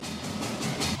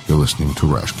You're listening to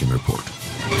Rashkin Report.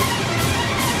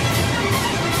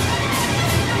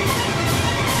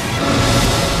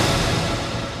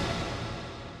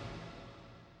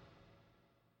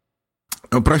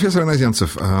 Профессор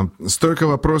Иноземцев, столько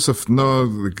вопросов, но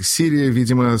Сирия,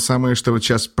 видимо, самое, что вот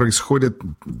сейчас происходит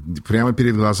прямо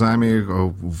перед глазами.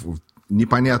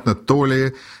 Непонятно, то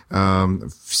ли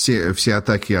все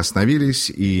атаки остановились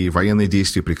и военные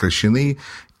действия прекращены,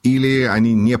 или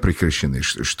они не прекращены.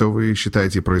 Что вы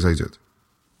считаете произойдет?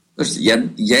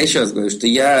 Слушайте, я еще раз говорю, что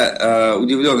я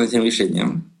удивлен этим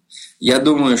решением. Я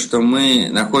думаю, что мы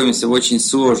находимся в очень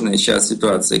сложной сейчас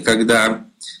ситуации, когда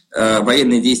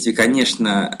военные действия,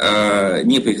 конечно,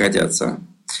 не прекратятся.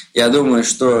 Я думаю,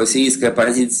 что сирийская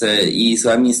оппозиция и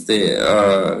исламисты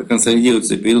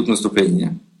консолидируются и перейдут в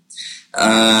наступление.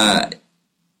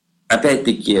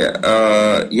 Опять-таки,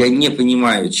 я не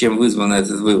понимаю, чем вызван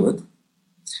этот вывод.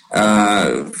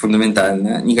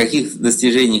 Фундаментально. Никаких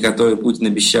достижений, которые Путин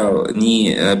обещал,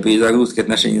 ни перезагрузки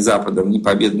отношений с Западом, ни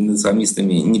победы над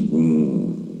исламистами,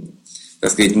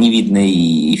 так сказать, не видно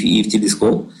и в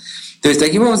телескоп. То есть,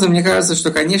 таким образом, мне кажется,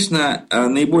 что, конечно,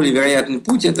 наиболее вероятный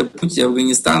путь – это путь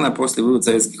Афганистана после вывода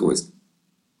советских войск.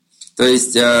 То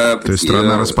есть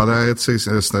страна распадается,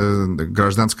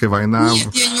 гражданская война,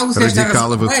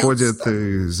 радикалы выходят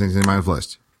и занимают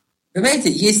власть. Вы знаете,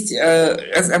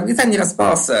 Афганистан не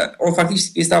распался, он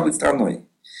фактически перестал быть страной.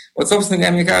 Вот, собственно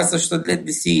говоря, мне кажется, что для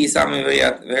Сирии самый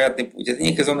вероятный путь – это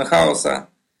некая зона хаоса,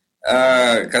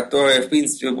 которая, в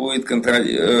принципе, будет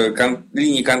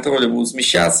линии контроля будут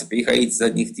смещаться, переходить из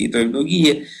одних территорий в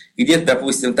другие. Где-то,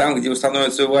 допустим, там, где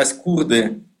установят свою власть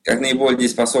курды, как наиболее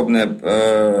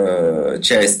дееспособная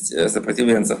часть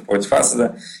сопротивленцев против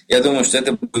Асада, я думаю, что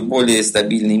это будет более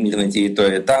стабильная и мирная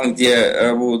территория. Там,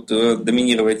 где будут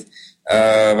доминировать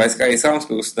войска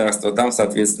исламского государства, там,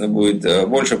 соответственно, будет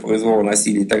больше произвола,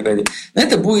 насилия и так далее. Но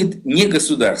это будет не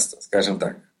государство, скажем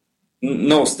так.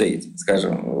 No state,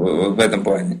 скажем, в этом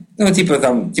плане. Ну, типа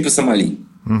Сомали.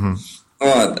 Угу.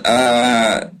 Вот.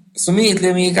 Сумеют ли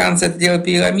американцы это дело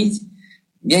переломить?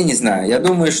 Я не знаю. Я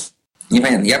думаю, что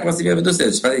непонятно. Я просто имею в виду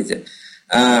следующее. Смотрите.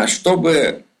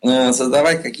 Чтобы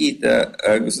создавать какие-то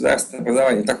государственные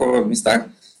образования в такого рода местах,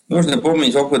 нужно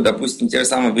помнить опыт, допустим, тех же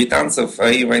самых британцев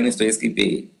и войны с Турецкой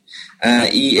империей.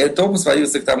 И этот опыт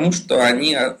сводился к тому, что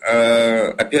они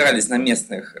опирались на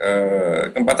местных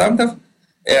комбатантов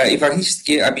и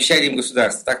фактически обещали им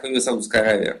государство. Так появилась Саудовская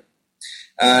Аравия.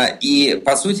 И,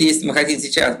 по сути, если мы хотим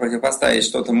сейчас противопоставить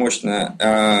что-то мощное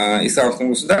исламскому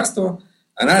государству,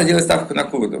 надо делать ставку на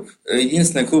курдов.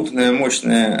 Единственная крупная,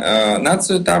 мощная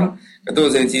нацию там, которая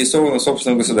заинтересована в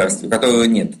собственном государстве, которого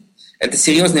нет. Это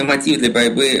серьезный мотив для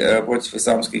борьбы против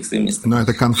исламских экстремистов. Но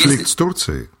это конфликт с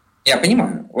Турцией? Я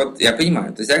понимаю. То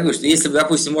есть я говорю, что если бы,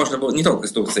 допустим, можно было, не только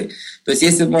с Турцией, то есть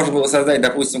если бы можно было создать,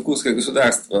 допустим, курдское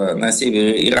государство на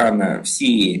севере Ирана, в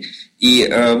Сирии, и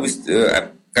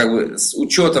с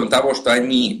учетом того, что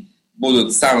они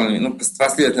будут самыми,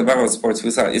 последовательно бороться против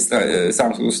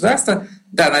исламского государства,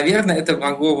 да, наверное, это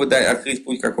могло бы открыть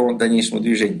путь к какому-то дальнейшему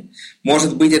движению.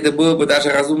 Может быть, это было бы даже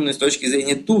разумно с точки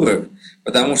зрения турок,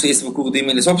 потому что если бы курды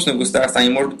имели собственное государство, они,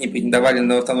 может быть, не претендовали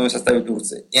на автономию в составе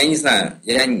Турции. Я не знаю,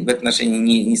 я в этом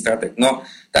отношении не стратег. Но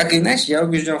так или иначе, я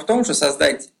убежден в том, что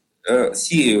создать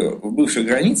Сирию в бывших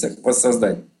границах,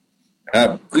 воссоздать,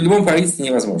 при любом правительстве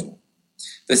невозможно.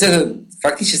 То есть это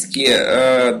фактически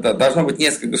должно быть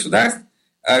несколько государств,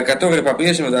 которые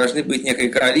по-прежнему должны быть некой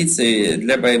коалицией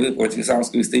для борьбы против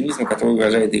исламского экстремизма, который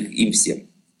угрожает им всем.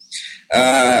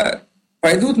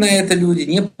 Пойдут на это люди,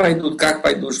 не пойдут, как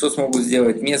пойдут, что смогут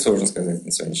сделать, мне сложно сказать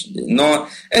на сегодняшний день. Но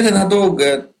это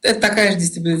надолго, это такая же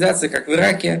дестабилизация, как в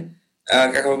Ираке,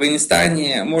 как в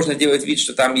Афганистане. Можно делать вид,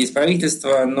 что там есть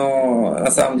правительство, но на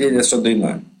самом деле это что-то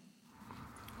иное.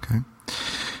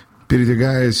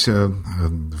 Передвигаясь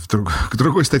к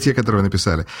другой статье, которую вы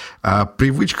написали,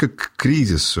 привычка к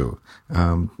кризису.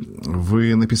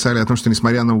 Вы написали о том, что,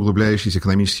 несмотря на углубляющийся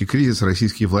экономический кризис,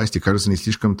 российские власти, кажется, не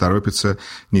слишком торопятся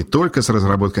не только с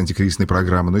разработкой антикризисной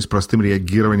программы, но и с простым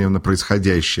реагированием на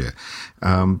происходящее.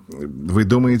 Вы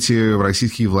думаете,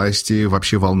 российские власти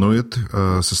вообще волнует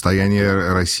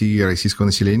состояние России и российского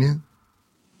населения?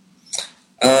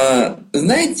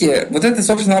 Знаете, вот это,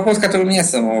 собственно, вопрос, который меня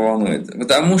самого волнует.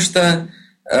 Потому что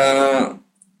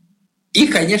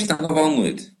их, конечно, оно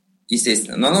волнует,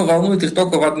 естественно. Но оно волнует их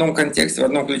только в одном контексте, в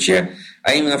одном ключе,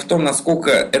 а именно в том, насколько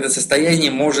это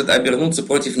состояние может обернуться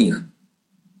против них.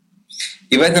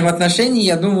 И в этом отношении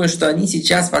я думаю, что они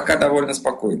сейчас пока довольно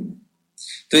спокойны.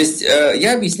 То есть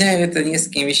я объясняю это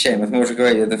несколькими вещами. Вот мы уже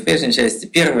говорили это в прежней части.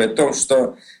 Первое, то,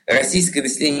 что российское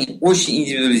население очень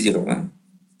индивидуализировано.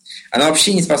 Оно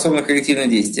вообще не способно к коллективным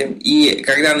действиям. И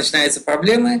когда начинаются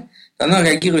проблемы, то оно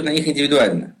реагирует на них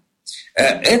индивидуально.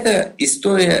 Это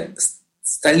история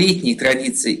столетней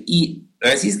традиции и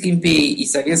Российской империи, и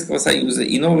Советского Союза,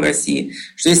 и Новой России,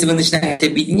 что если вы начинаете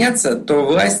объединяться, то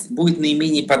власть будет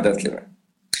наименее податлива.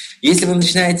 Если вы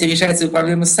начинаете решать свои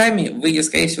проблемы сами, вы ее,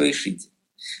 скорее всего, решите.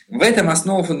 В этом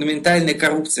основа фундаментальной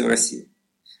коррупции в России.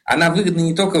 Она выгодна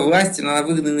не только власти, но она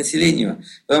выгодна населению,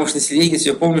 потому что население с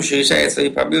ее помощью решает свои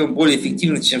проблемы более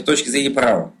эффективно, чем с точки зрения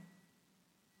права.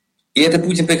 И это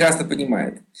Путин прекрасно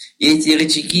понимает. И эти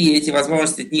рычаги, и эти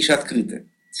возможности, эти ниши открыты.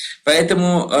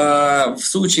 Поэтому в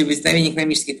случае возникновения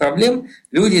экономических проблем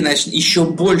люди еще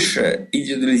больше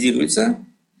индивидуализируются,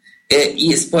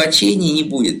 и сплочения не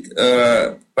будет.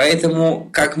 Поэтому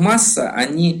как масса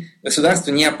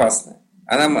государству не опасны.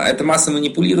 Эта масса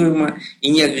манипулируема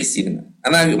и не агрессивна.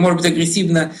 Она может быть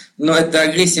агрессивна, но эта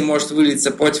агрессия может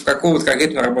вылиться против какого-то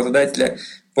конкретного работодателя,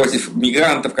 против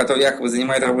мигрантов, которые якобы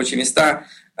занимают рабочие места,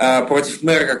 против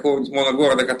мэра какого-нибудь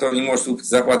моногорода, который не может выплатить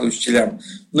зарплату учителям.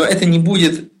 Но это не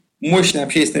будет мощное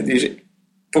общественное движение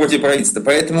против правительства.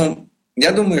 Поэтому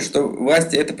я думаю, что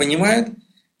власти это понимают,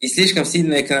 и слишком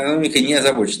сильно экономикой не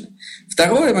озабочены.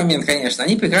 Второй момент, конечно,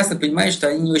 они прекрасно понимают, что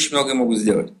они не очень многое могут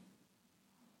сделать.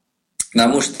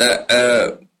 Потому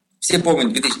что все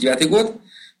помнят 2009 год,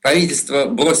 правительство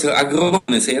бросило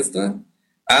огромные средства,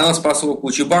 оно спасло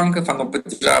кучу банков, оно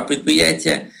поддержало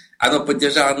предприятия, оно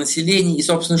поддержало население, и,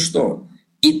 собственно, что?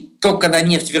 И только когда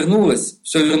нефть вернулась,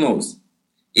 все вернулось.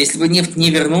 Если бы нефть не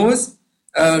вернулась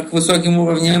к высоким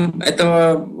уровням,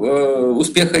 этого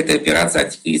успеха этой операции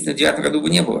антикризисной в 2009 году бы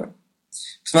не было.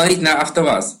 Посмотрите на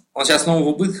АвтоВАЗ. Он сейчас снова в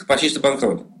убытках, почти что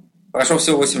банкрот. Прошло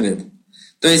всего 8 лет.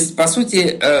 То есть, по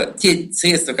сути, те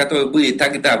средства, которые были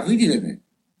тогда выделены,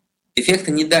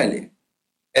 эффекта не дали.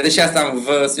 Это сейчас там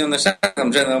в Соединенных Штатах,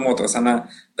 там General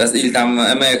Motors, или там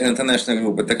American International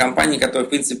Group, это компании, которые, в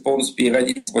принципе, полностью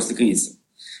переродились после кризиса.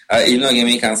 И многие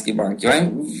американские банки.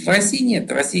 В России нет.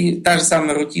 В России та же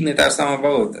самая рутина и та же самая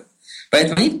болото.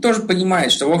 Поэтому они тоже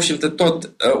понимают, что, в общем-то,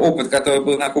 тот опыт, который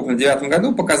был накоплен в 2009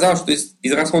 году, показал, что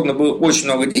израсходовано было очень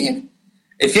много денег,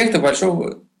 эффекта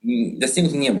большого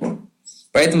достигнуто не было.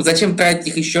 Поэтому зачем тратить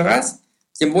их еще раз?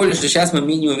 Тем более, что сейчас мы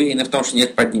менее уверены в том, что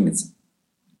нефть поднимется.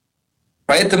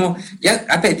 Поэтому,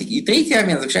 опять-таки, и третий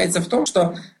момент заключается в том,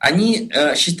 что они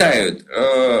считают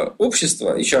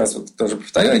общество, еще раз вот тоже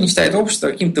повторю, они считают общество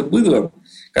каким-то быдлом,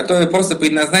 которое просто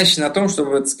предназначено на том,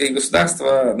 чтобы, так сказать,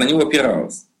 государство на него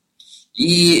опиралось.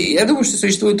 И я думаю, что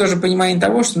существует тоже понимание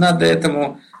того, что надо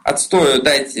этому отстою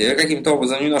дать каким-то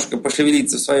образом немножко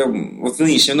пошевелиться в своем вот в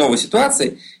нынешней новой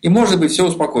ситуации, и, может быть, все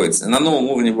успокоится на новом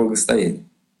уровне благосостояния.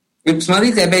 Вы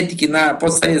посмотрите, опять-таки, на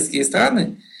постсоветские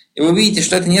страны, и вы увидите,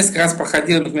 что это несколько раз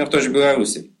проходило, например, в той же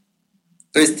Беларуси.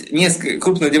 То есть несколько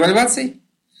крупных девальваций,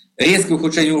 резкое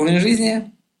ухудшение уровня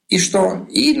жизни, и что?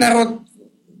 И народ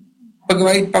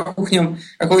поговорит по кухням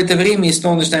какое-то время и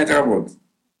снова начинает работать.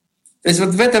 То есть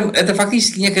вот в этом это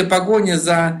фактически некая погоня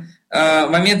за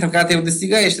моментом, когда ты его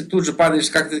достигаешь, ты тут же падаешь,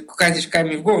 как ты катишь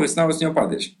камень в гору и снова с него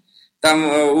падаешь. Там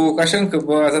у Лукашенко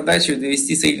была задача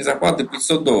довести среднюю зарплату до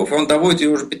 $500, и он доводит ее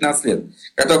уже 15 лет.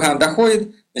 Как только она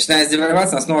доходит, начинает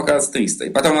девальвация, она снова оказывается 300. И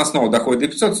потом она снова доходит до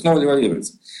 500, снова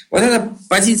девальвируется. Вот эта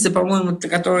позиция, по-моему,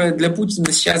 которая для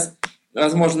Путина сейчас,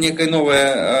 возможно, некая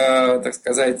новая, так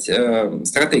сказать,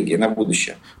 стратегия на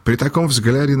будущее. При таком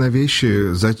взгляде на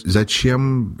вещи,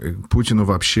 зачем Путину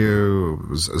вообще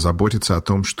заботиться о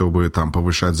том, чтобы там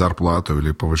повышать зарплату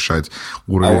или повышать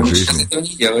уровень жизни? Он сейчас этого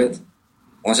не делает.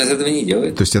 Он сейчас этого не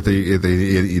делает. То есть это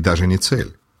и даже не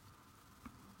цель?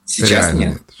 Сейчас реально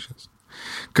нет.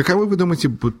 Каковы, вы думаете,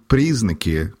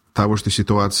 признаки того, что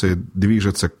ситуация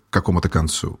движется к какому-то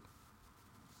концу?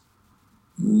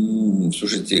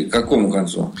 Слушайте, к какому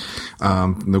концу?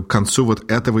 К концу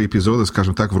вот этого эпизода,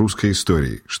 скажем так, в русской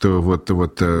истории. Что вот...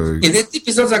 Нет, этот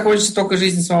эпизод закончится только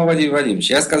жизнью самого Владимира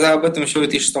Владимировича. Я сказал об этом еще в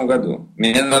 2006 году.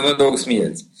 Меня надо долго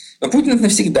смеялись. Но Путин это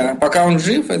навсегда. Пока он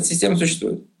жив, эта система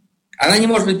существует. Она не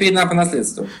может быть передана по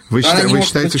наследству. Вы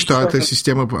считаете, что эта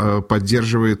система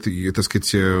поддерживает, так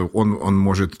сказать, он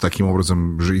может таким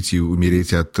образом жить и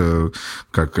умереть от,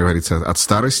 как говорится, от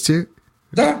старости?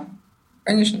 Да,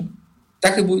 конечно.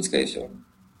 Так и будет, скорее всего.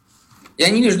 Я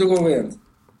не вижу другого варианта.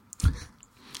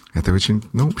 Это очень,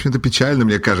 в общем-то, печально,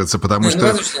 мне кажется, потому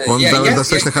что он в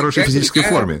достаточно хорошей физической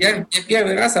форме. Я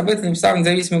первый раз об этом написал в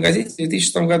независимой газете в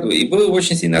 2006 году, и был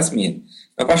очень сильно осмеян.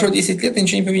 Но прошло 10 лет, и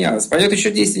ничего не поменялось. Пройдет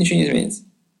еще 10, и ничего не изменится.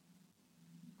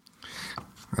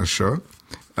 Хорошо.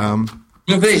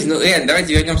 Подождите, реально,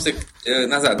 давайте вернемся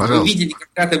назад. Пожалуйста. Вы видели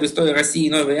когда-то в истории России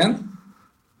новый вариант?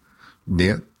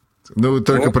 Нет. Ну,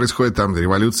 только происходит там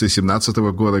революция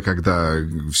 17-го года, когда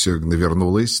все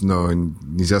навернулось, но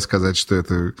нельзя сказать, что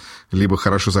это либо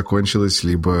хорошо закончилось,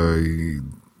 либо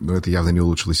это явно не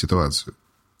улучшило ситуацию.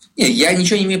 Нет, я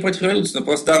ничего не имею против революции, но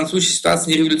просто в данном случае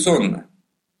ситуация не революционная,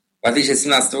 в отличие от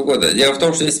 17-го года. Дело в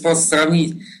том, что если просто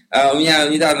сравнить, у меня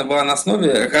недавно была на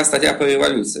основе как раз статья по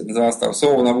революции, называлась там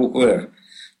 «Слово на букву «Р».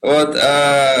 Вот,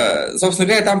 собственно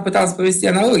говоря, там пытался провести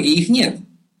аналогии, их нет.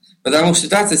 Потому что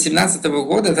ситуация 17-го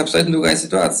года – это абсолютно другая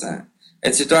ситуация.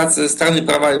 Это ситуация страны,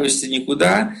 проваливающейся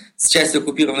никуда, с частью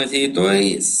оккупированной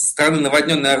территории, страны,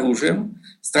 наводненной оружием,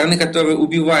 страны, которая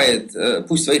убивает,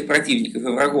 пусть своих противников и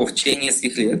врагов в течение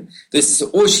нескольких лет, то есть с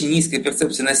очень низкой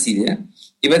перцепцией насилия.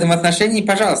 И в этом отношении,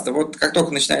 пожалуйста, вот как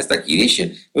только начинаются такие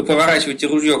вещи, вы поворачиваете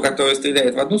ружье, которое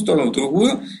стреляет в одну сторону, в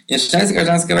другую, и начинается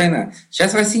гражданская война.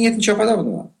 Сейчас в России нет ничего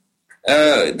подобного.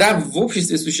 Да, в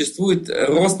обществе существует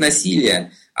рост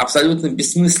насилия, абсолютно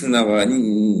бессмысленного,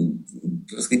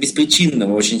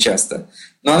 беспричинного очень часто.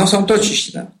 Но оно сам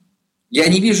точечно. Я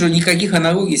не вижу никаких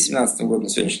аналогий с 17 годом на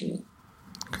сегодняшний день.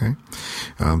 Okay.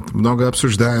 Много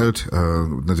обсуждают,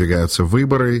 надвигаются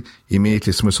выборы. Имеет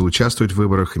ли смысл участвовать в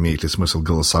выборах? Имеет ли смысл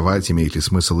голосовать? Имеет ли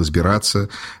смысл избираться?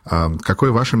 Какое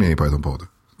ваше мнение по этому поводу?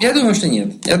 Я думаю, что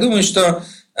нет. Я думаю, что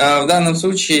в данном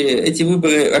случае эти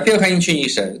выборы, во-первых, они ничего не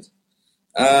решают.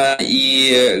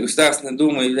 И Государственная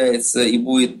Дума является и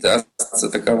будет остаться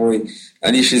таковой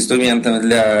лишь инструментом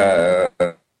для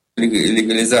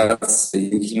легализации и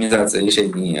легитимизации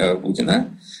решений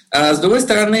Путина. А с другой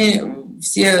стороны,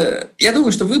 я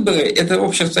думаю, что выборы – это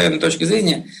общественная точка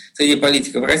зрения среди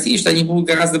политиков в России, что они будут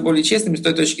гораздо более честными с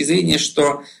той точки зрения,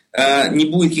 что не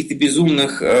будет каких-то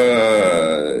безумных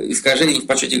искажений в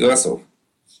подсчете голосов.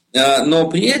 Но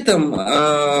при этом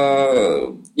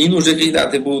ненужные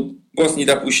кандидаты будут просто не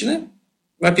допущены,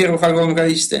 во-первых, в огромном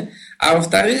количестве, а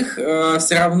во-вторых,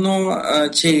 все равно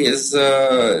через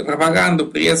пропаганду,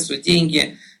 прессу,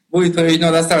 деньги будет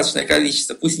проведено достаточное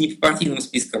количество, пусть не по партийным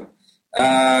спискам,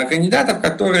 кандидатов,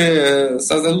 которые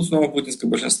создадут снова путинское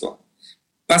большинство.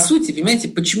 По сути, понимаете,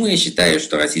 почему я считаю,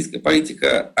 что российская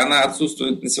политика, она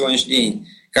отсутствует на сегодняшний день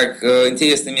как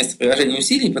интересное место приложения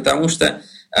усилий, потому что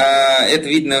это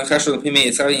видно хорошо на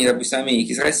примере сравнения, допустим,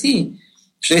 Америки с Россией,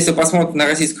 что если посмотреть на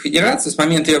Российскую Федерацию с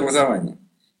момента ее образования,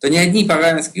 то ни одни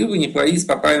парламентские выборы не проводились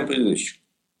по правилам предыдущих.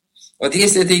 Вот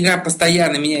если эта игра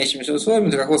постоянно меняющимися условиями,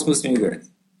 то какого смысла не играть?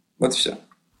 Вот и все.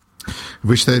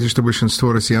 Вы считаете, что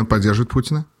большинство россиян поддерживает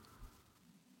Путина?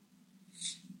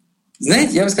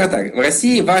 Знаете, я бы сказал так. В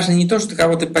России важно не то, что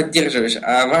кого ты поддерживаешь,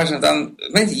 а важно,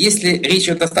 знаете, если речь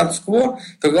идет о статус-кво,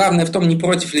 то главное в том, не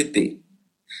против ли ты.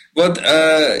 Вот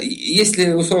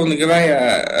если, условно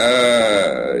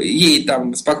говоря, едет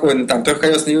там спокойно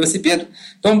трехколесный велосипед,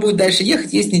 то он будет дальше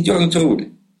ехать, если не дернуть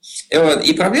руль.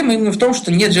 И проблема именно в том, что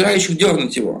нет желающих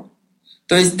дернуть его.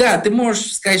 То есть, да, ты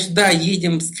можешь сказать, что да,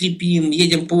 едем, скрипим,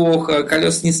 едем плохо,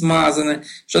 колеса не смазаны,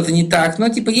 что-то не так, но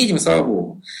едем, слава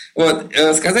богу.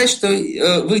 Сказать, что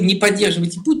вы не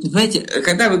поддерживаете Путина, знаете,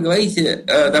 когда вы говорите,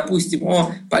 допустим,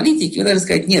 о политике, вы должны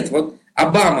сказать, нет,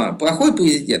 Обама плохой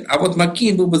президент, а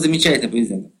Маккейн был бы замечательным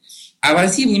президентом. А в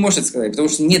России вы не можете сказать, потому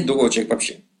что нет другого человека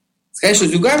вообще. Сказать, что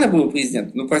Зюганов был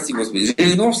президентом, прости господи,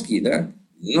 Жириновский, да,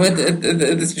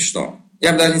 это смешно.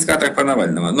 Я бы даже не сказал так про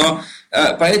Навального. Но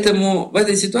поэтому в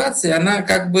этой ситуации она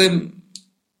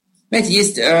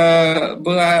знаете,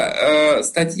 была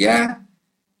статья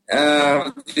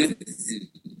в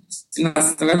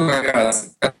 2017 году как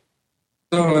раз,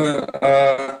 которую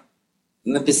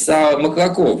написал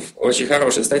Маклаков, очень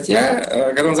хорошая статья,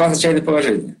 которая называлась «Отчаянное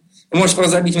положение». Вы можете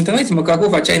просто забить в интернете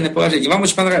Маклаков «Отчаянное положение». Вам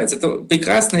очень понравится. Это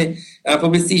прекрасный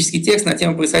публицистический текст на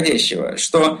тему происходящего,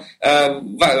 что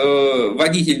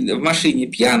водитель в машине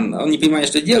пьян, он не понимает,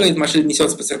 что делает, машина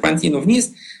несется по серпантину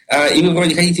вниз, и вы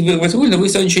вроде хотите вырвать руль, но вы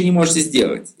все равно ничего не можете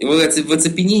сделать. И вы в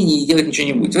оцепенении и делать ничего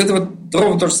не будете. Это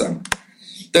ровно то же самое.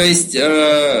 То есть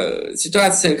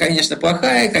ситуация, конечно,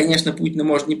 плохая, конечно, Путина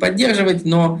может не поддерживать,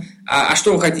 но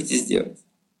что вы хотите сделать?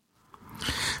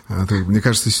 Мне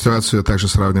кажется, ситуацию также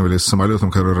сравнивали с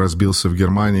самолетом, который разбился в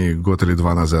Германии год или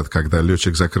два назад, когда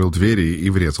летчик закрыл двери и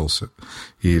врезался.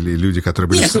 Или люди, которые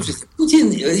были... Нет, слушайте,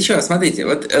 Путин, еще раз, смотрите,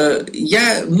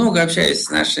 я много общаюсь с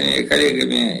нашими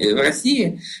коллегами в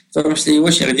России, в том числе и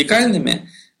очень радикальными.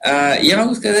 Я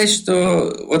могу сказать,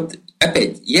 что,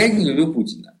 опять, я не люблю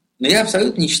Путина, но я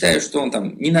абсолютно не считаю, что он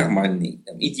ненормальный,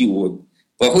 идиот,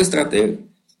 плохой стратег,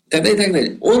 и так далее, и так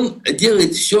далее. Он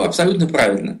делает все абсолютно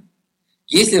правильно.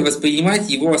 Если воспринимать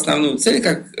его основную цель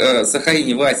как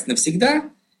сохранение власти навсегда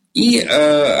и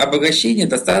обогащение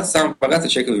до статуса самого богатого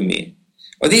человека в мире.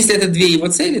 Если это две его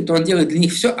цели, то он делает для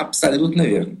них все абсолютно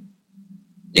верно.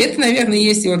 И это, наверное, и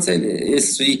есть его цель,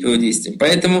 если судить по его действиям.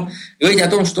 Поэтому говорить о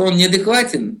том, что он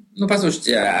неадекватен,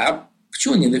 послушайте, а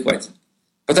почему он неадекватен?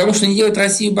 Потому что не делает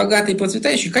Россию богатой и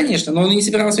процветающей? Конечно, но он и не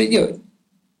собирался ее делать.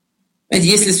 Знаете,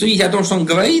 если судить о том, что он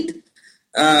говорит,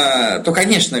 то,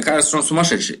 конечно, кажется, что он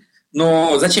сумасшедший.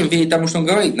 Но зачем верить тому, что он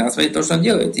говорит? Надо смотреть то, что он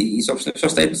делает, и собственно, все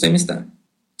стоит на свои места.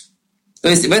 То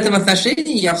есть в этом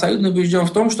отношении я абсолютно убежден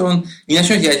в том, что он не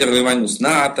начнет ядерную войну с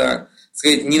НАТО,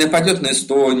 сказать, не нападет на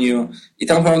Эстонию и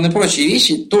тому подобные прочие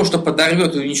вещи. То, что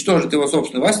подорвет и уничтожит его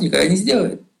собственную власть, никогда не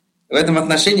сделает. В этом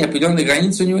отношении определенные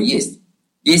границы у него есть.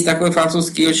 Есть такой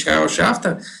французский очень хороший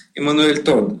автор Эммануэль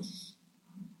Тодд.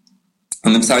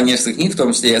 Он написал несколько книг, в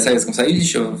том числе и о Советском Союзе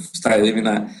еще в старые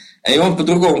времена. И он по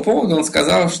другому поводу он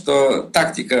сказал, что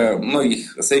тактика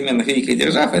многих современных великих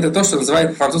держав – это то, что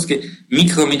называют по-французски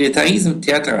микромилитаризм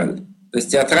театральный. То есть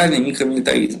театральный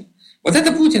микромилитаризм. Вот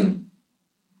это Путин.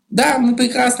 Да, мы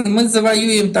прекрасно, мы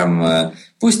завоюем там,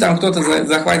 пусть там кто-то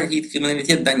захватит какие-то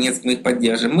криминалитет Донецк, мы их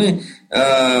поддержим. Мы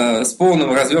с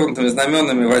полным развернутыми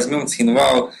знаменами возьмем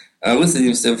Цхинвал,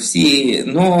 высадимся в Сирии.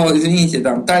 Но, извините,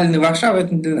 там Таллин и Варшава –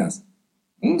 это не для нас.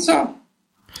 Все.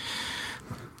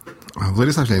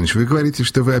 Владислав Леонидович, вы говорите,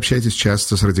 что вы общаетесь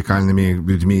часто с радикальными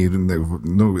людьми.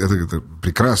 Это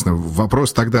прекрасно.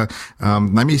 Вопрос тогда,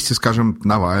 на месте, скажем,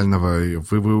 Навального,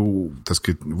 вы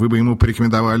бы ему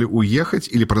порекомендовали уехать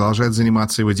или продолжать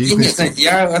заниматься его деятельностью? Нет, знаете,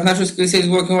 я отношусь к Алексею с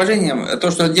глубоким уважением.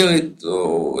 То, что он делает,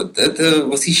 это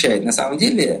восхищает на самом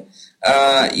деле.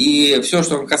 И все,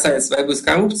 что касается борьбы с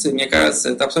коррупцией, мне кажется,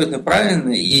 это абсолютно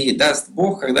правильно и даст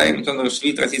Бог, когда-нибудь он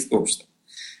расширит российское общество.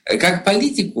 Как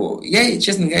политику, я,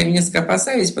 честно говоря, несколько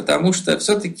опасаюсь, потому что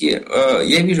все-таки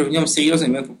я вижу в нем серьезный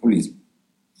момент популизма.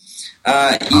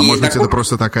 Может быть, это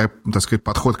просто такая, так сказать,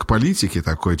 подход к политике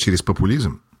такой через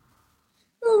популизм?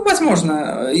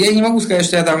 Возможно. Я не могу сказать,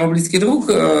 что я там его близкий друг,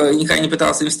 никогда не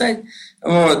пытался им стать.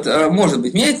 Вот. Может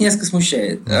быть, меня это несколько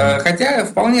смущает. Хотя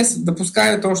вполне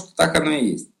допускаю то, что так оно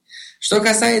и есть. Что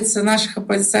касается наших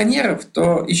оппозиционеров,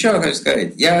 то еще раз хочу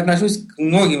сказать, я отношусь к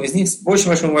многим из них с очень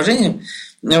большим уважением.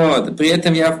 Вот. При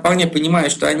этом я вполне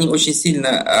понимаю, что они очень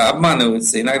сильно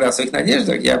обманываются иногда в своих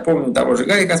надеждах. Я помню того же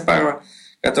Гарри Каспарова,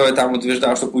 который там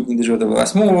утверждал, что Путин доживет до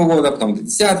 2008 года, потом до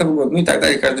 2010 года, и так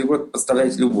далее. Каждый год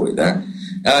подставлять любой, да,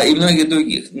 и многих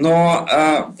других. Но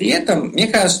при этом, мне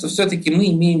кажется, что все-таки мы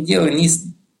имеем дело не с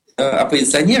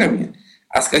оппозиционерами,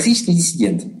 а с классическими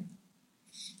диссидентами.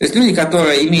 То есть люди,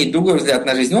 которые имеют другой взгляд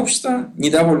на жизнь общества,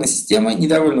 недовольны системой,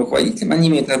 недовольны руководителем, они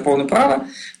имеют на это полное право,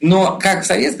 но как в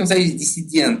Советском Союзе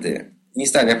диссиденты не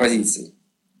стали оппозицией,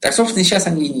 так, собственно, и сейчас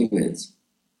они и не являются.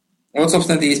 Вот,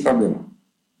 собственно, это и есть проблема.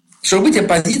 Чтобы быть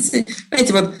оппозицией,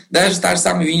 знаете, вот даже та же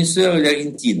самая Венесуэла или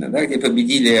Аргентина, да, где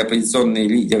победили оппозиционные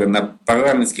лидеры на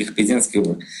парламентских и президентских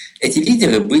выборах, эти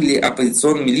лидеры были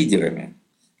оппозиционными лидерами.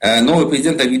 Новый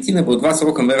президент Аргентины был 20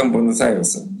 роков мэром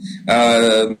Буэнос-Айреса.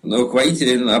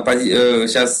 Руководители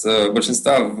сейчас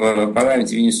большинства в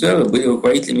парламенте Венесуэлы были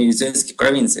руководителями венесуэльских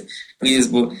провинций. Кризис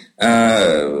был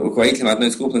руководителем одной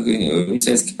из крупных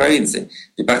венесуэльских провинций,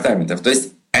 департаментов. То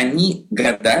есть они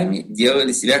годами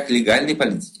делали себя к легальной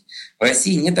политике. В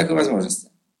России нет такой возможности.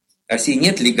 В России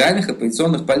нет легальных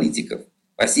оппозиционных политиков.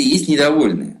 В России есть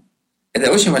недовольные.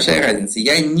 Это очень большая разница.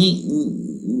 Я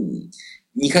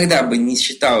никогда бы не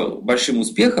считал большим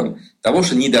успехом того,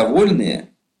 что недовольные,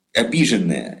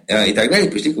 обиженные и так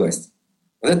далее пришли к власти.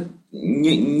 Вот это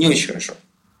не очень хорошо.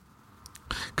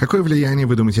 Какое влияние,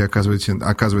 вы думаете,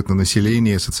 оказывают на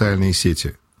население социальные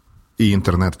сети и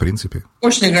интернет в принципе?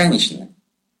 Очень ограниченное.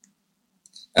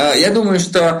 Я думаю,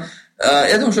 что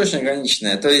очень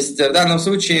ограниченное. То есть в данном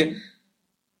случае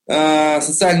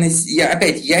социальные...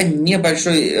 Я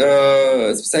небольшой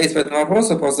специалист по этому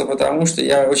вопросу, просто потому что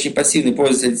я очень пассивный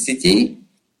пользователь сетей.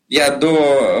 Я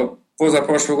до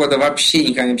позапрошлого года вообще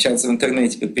никогда не общался в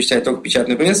интернете, предпочитаю только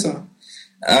печатную прессу.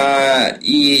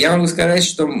 И я могу сказать,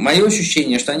 что мое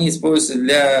ощущение, что они используются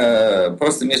для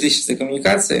просто межличностной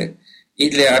коммуникации и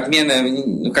для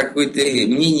обмена какой-то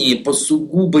мнений по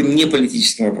сугубо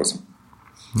неполитическим вопросам.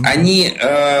 Они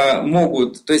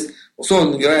могут... То есть,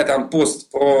 условно говоря, там пост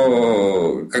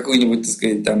про какой-нибудь, так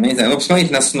сказать, там, не знаю,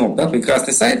 посмотрите на СНОП, да,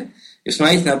 прекрасный сайт, и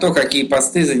посмотрите на то, какие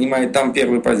посты занимают там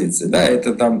первые позиции. Да,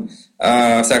 это там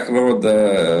всякого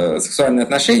рода сексуальные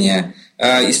отношения,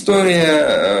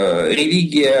 история,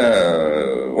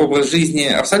 религия, образ жизни,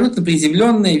 абсолютно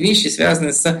приземленные вещи,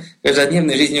 связанные с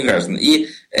каждодневной жизнью граждан. И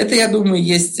это, я думаю,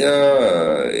 есть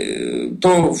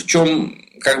то, в чем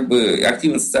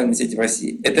активны социальные сети в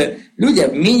России. Это люди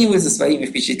обмениваются своими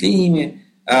впечатлениями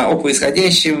о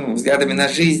происходящем, взглядами на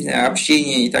жизнь,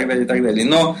 общение и так далее, и так далее.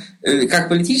 Но как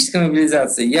политическая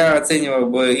мобилизация я оценивал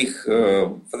бы их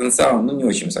потенциал не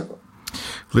очень высоко.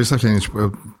 Владислав Леонидович,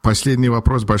 последний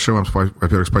вопрос. Большое вам,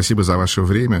 во-первых, спасибо за ваше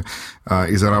время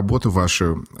и за работу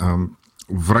вашу.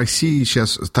 В России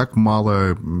сейчас так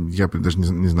мало, я даже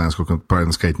не знаю, сколько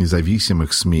правильно сказать,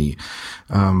 независимых СМИ.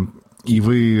 И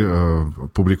вы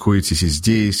публикуетесь и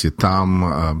здесь, и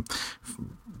там.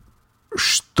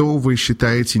 Что вы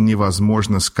считаете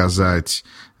невозможно сказать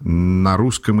на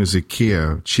русском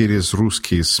языке через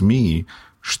русские СМИ,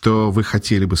 что вы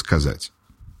хотели бы сказать?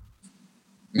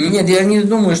 Нет, я не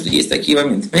думаю, что есть такие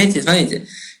моменты. Смотрите,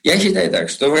 я считаю так,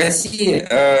 что в России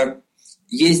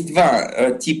есть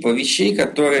два типа вещей,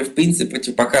 которые, в принципе,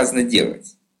 противопоказано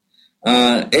делать.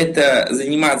 Это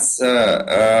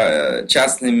заниматься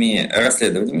частными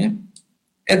расследованиями.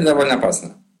 Это довольно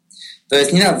опасно. То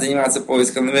есть не надо заниматься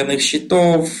поиском номерных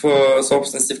счетов,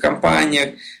 собственности в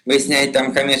компаниях, выяснять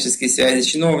там коммерческие связи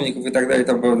чиновников и так далее и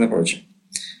тому подобное прочее.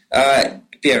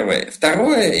 Первое.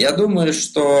 Второе, я думаю,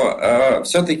 что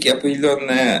все-таки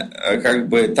определенное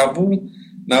табу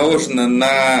наложено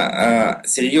на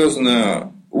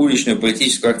серьезную уличную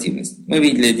политическую активность. Мы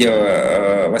видели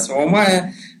дело 8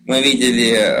 мая, мы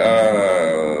видели,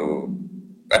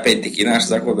 опять-таки, наши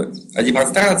законы о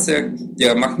демонстрациях,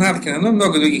 дело Мохнаткина,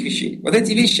 много других вещей. Вот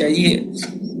эти вещи, они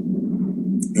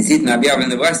действительно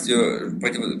объявлены властью,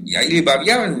 либо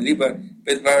объявлены, либо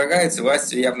предполагается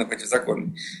властью явно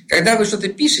противозаконной. Когда вы что-то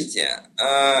пишете,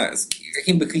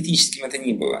 каким бы критическим это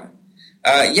ни было,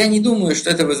 я не думаю, что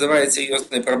это вызывает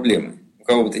серьезные проблемы у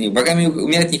кого бы то ни было. Пока у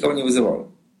меня это никого не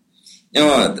вызывало.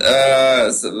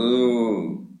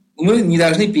 Мы не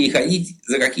должны переходить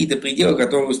за какие-то пределы,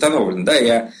 которые установлены. Да,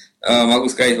 я могу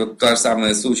сказать, вот то же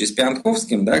самое случай с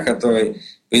Пиантковским, да, который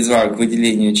призвал к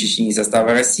выделению Чечни из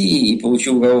состава России и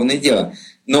получил уголовное дело.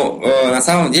 Но на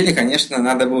самом деле, конечно,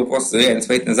 надо было просто реально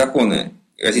смотреть на законы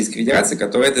Российской Федерации,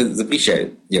 которые это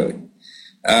запрещают делать.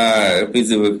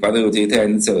 Призывы к подрыву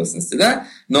территориальной целостности, да?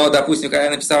 Но, допустим, когда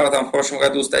я написал там в прошлом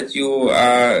году статью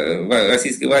о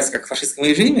российской власти как о фашистском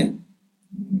режиме,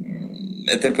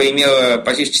 это поимело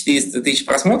почти 400 тысяч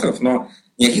просмотров, но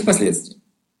никаких последствий.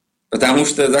 Потому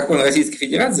что закон Российской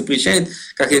Федерации запрещает,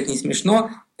 как это не смешно,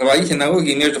 проводить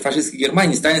аналогии между фашистской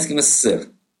Германией и сталинским СССР.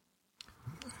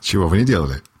 Чего вы не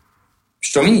делали?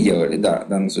 Что мы не делали, да, в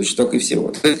данном случае, только и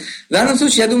всего. В данном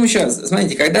случае, я думаю, сейчас,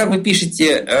 смотрите, когда вы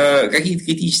пишете какие-то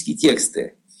критические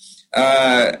тексты,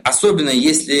 особенно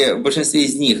если в большинстве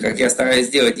из них, как я стараюсь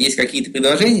сделать, есть какие-то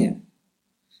предложения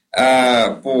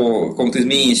по какому-то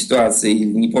изменению ситуации, или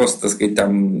не просто, так сказать,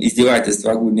 там,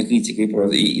 издевательство, огульная критика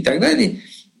и так далее,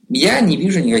 я не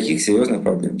вижу никаких серьезных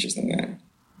проблем, честно говоря.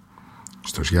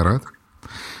 Что ж, я рад.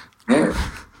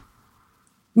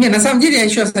 На самом деле, я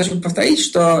еще раз хочу повторить,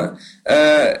 что,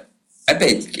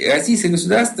 опять-таки, российское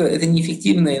государство – это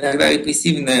неэффективное, иногда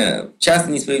репрессивное, часто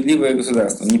несправедливое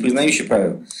государство, не признающее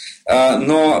правил.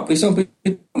 Но при всем при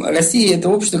этом Россия – это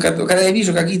общество, когда я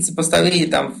вижу какие-то сопоставления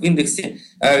там, в индексе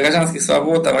гражданских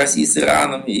свобод там, России с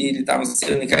Ираном или там, с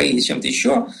Северной Кореей или с чем-то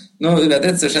еще, ребята,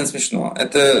 это совершенно смешно.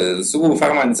 Это сугубо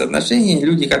формальное соотношение.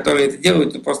 Люди, которые это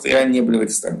делают, просто реально не были в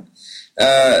этой стране.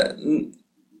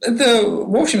 Это,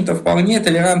 в общем-то, вполне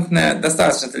толерантная,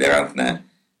 достаточно толерантная,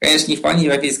 конечно, не вполне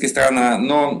европейская страна,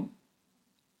 но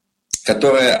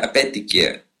которая,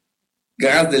 опять-таки,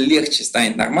 гораздо легче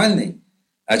станет нормальной,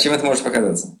 чем это может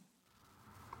показаться.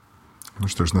 Ну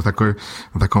что ж, на таком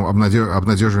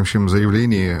обнадеживающем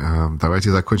заявлении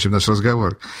давайте закончим наш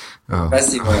разговор.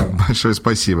 Спасибо. Большое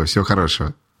спасибо. Всего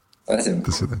хорошего. Спасибо.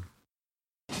 До свидания.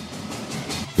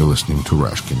 You're listening to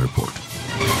Rashkin Report.